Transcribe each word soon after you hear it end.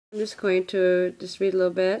I'm just going to just read a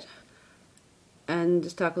little bit and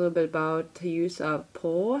just talk a little bit about the use of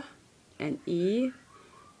på and I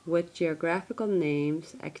with geographical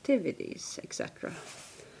names, activities, etc.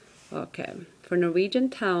 Okay, for Norwegian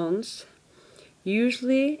towns,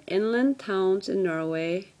 usually inland towns in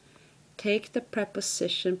Norway take the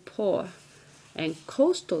preposition på, and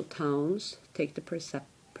coastal towns take the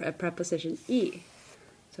preposition I.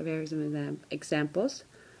 So here are some examples.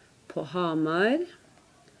 På Hamar,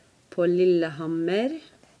 på Lillehammer,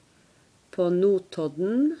 på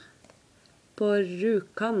Notodden, på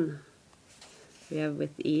Rjukan. We have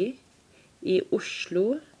with I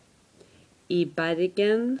Oslo, I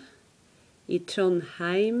Bergen, I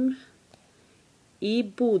Trondheim, I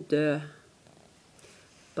Bodø.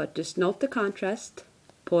 But just note the contrast.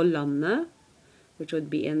 På landet, which would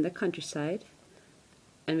be in the countryside,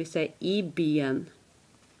 and we say I byen,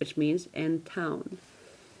 which means in town.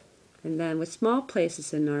 And then with small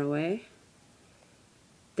places in Norway,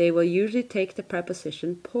 they will usually take the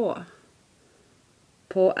preposition på.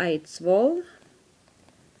 På Eidsvoll,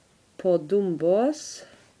 på Dombås,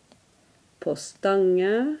 på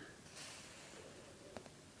Stange,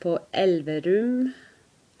 på Elverum,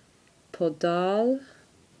 på Dal,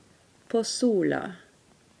 på Sola.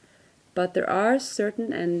 But there are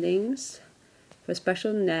certain endings for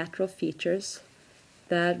special natural features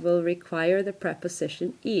that will require the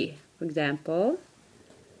preposition I. For example,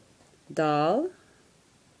 Dal,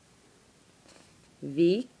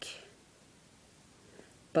 Vik,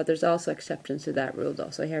 but there's also exceptions to that rule though.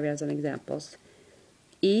 So here we have some examples.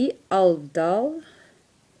 I Alvdal,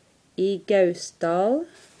 I Gausdal,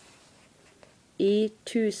 I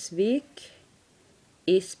Tusvik,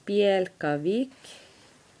 I Spjelkavik,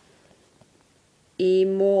 I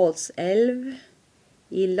Målselv,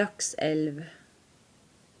 I Lakselv.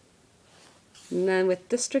 And then with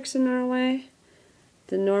districts in Norway,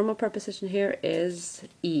 the normal preposition here is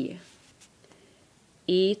I.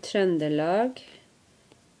 I Trøndelag,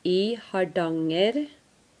 I Hardanger,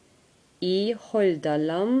 I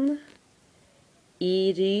Hordaland,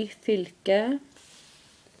 I Ryfylke,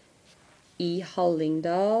 I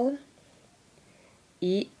Hallingdal,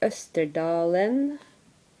 I Østerdalen,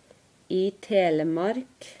 I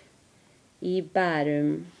Telemark, I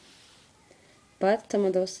Bærum. But some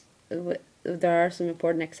of those, there are some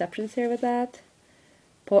important exceptions here with that.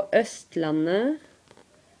 På Østlandet,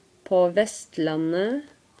 på Vestlandet,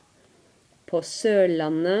 på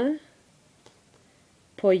Sørlandet,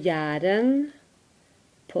 på Jæren,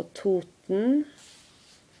 på Toten,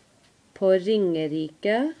 på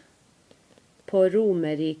Ringerike, på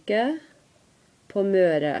Romerike, på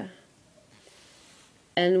Møre.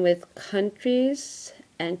 And with countries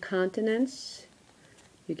and continents,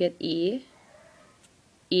 you get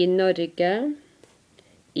I Norge,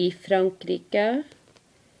 I Frankrike,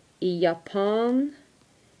 I Japan,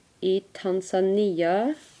 I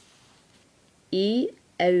Tanzania, I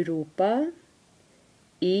Europa,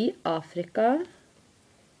 I Afrika,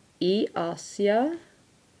 I Asia,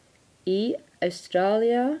 I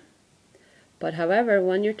Australia. But however,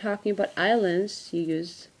 when you're talking about islands, you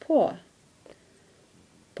use på.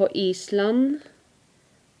 På Island,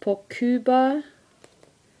 på Cuba,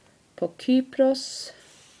 på Kypros,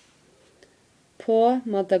 på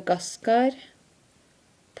Madagaskar,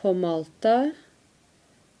 på Malta,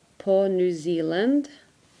 på New Zealand.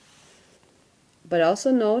 But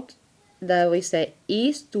also note that we say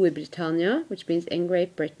I Storbritannia, which means in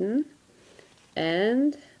Great Britain,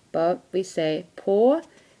 but we say på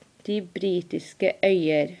de britiske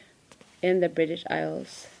øyer, in the British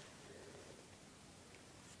Isles.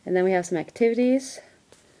 And then we have some activities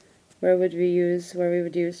where we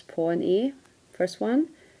would use på and I. First one,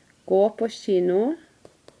 gå på kino,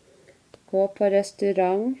 gå på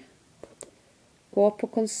restaurant, gå på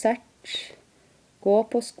konsert, gå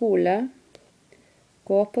på skole,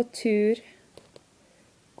 gå på tur,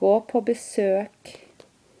 gå på besøk,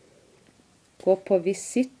 gå på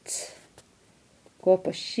visitt, gå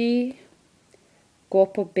på ski, gå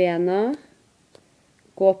på bena,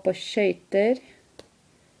 gå på skøyter,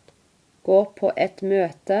 gå på et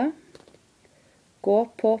møte, gå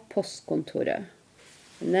på postkontoret.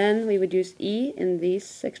 And then we would use I in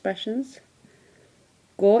these expressions.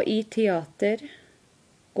 Gå i teater,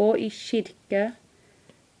 gå i kirke,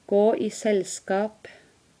 gå i selskap,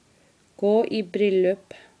 gå i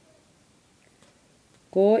bryllup,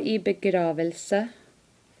 gå i begravelse,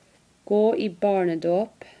 gå i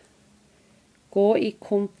barnedåp, gå i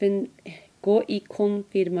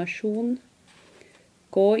konfirmasjon,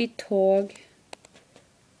 gå i tog,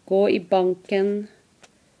 gå i banken,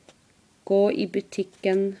 gå i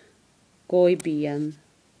butikken, gå i byen.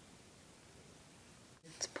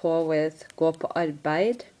 på with gå på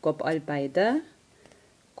arbeid, gå på arbeidet,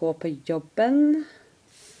 gå på jobben,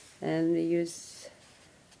 and we use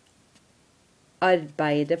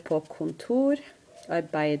arbeide på kontor,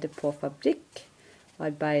 arbeide på fabrikk,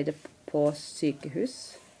 arbeide på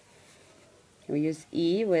sykehus. We use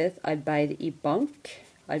I with arbeide i bank,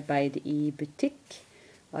 arbeide i butikk,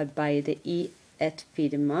 arbeide i et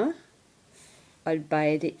firma,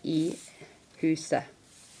 arbeide i huset.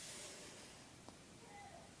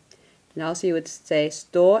 And also you would say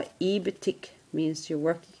stå i butikk means you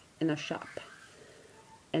work in a shop.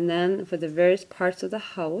 And then for the various parts of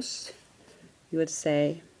the house, you would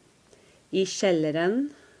say i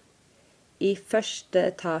kjelleren, i første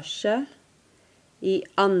etasje, i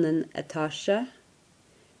annen etasje,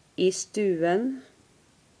 i stuen,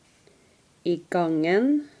 i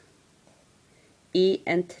gangen, i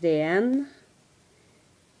entreen,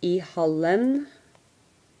 i hallen,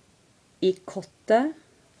 i kottet,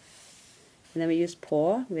 and then we use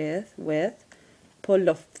på with, på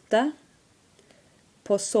loftet,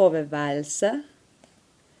 på soveværelse,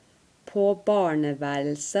 på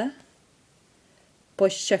barneværelse, på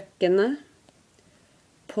kjøkkenet,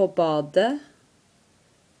 på badet,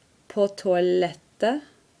 på toalettet,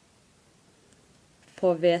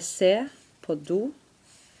 på WC, på do,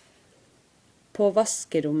 på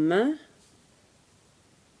vaskerommet,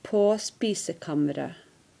 på spisekammeret.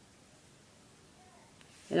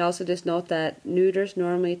 And also just note that neuters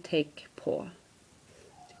normally take på,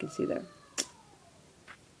 as you can see there.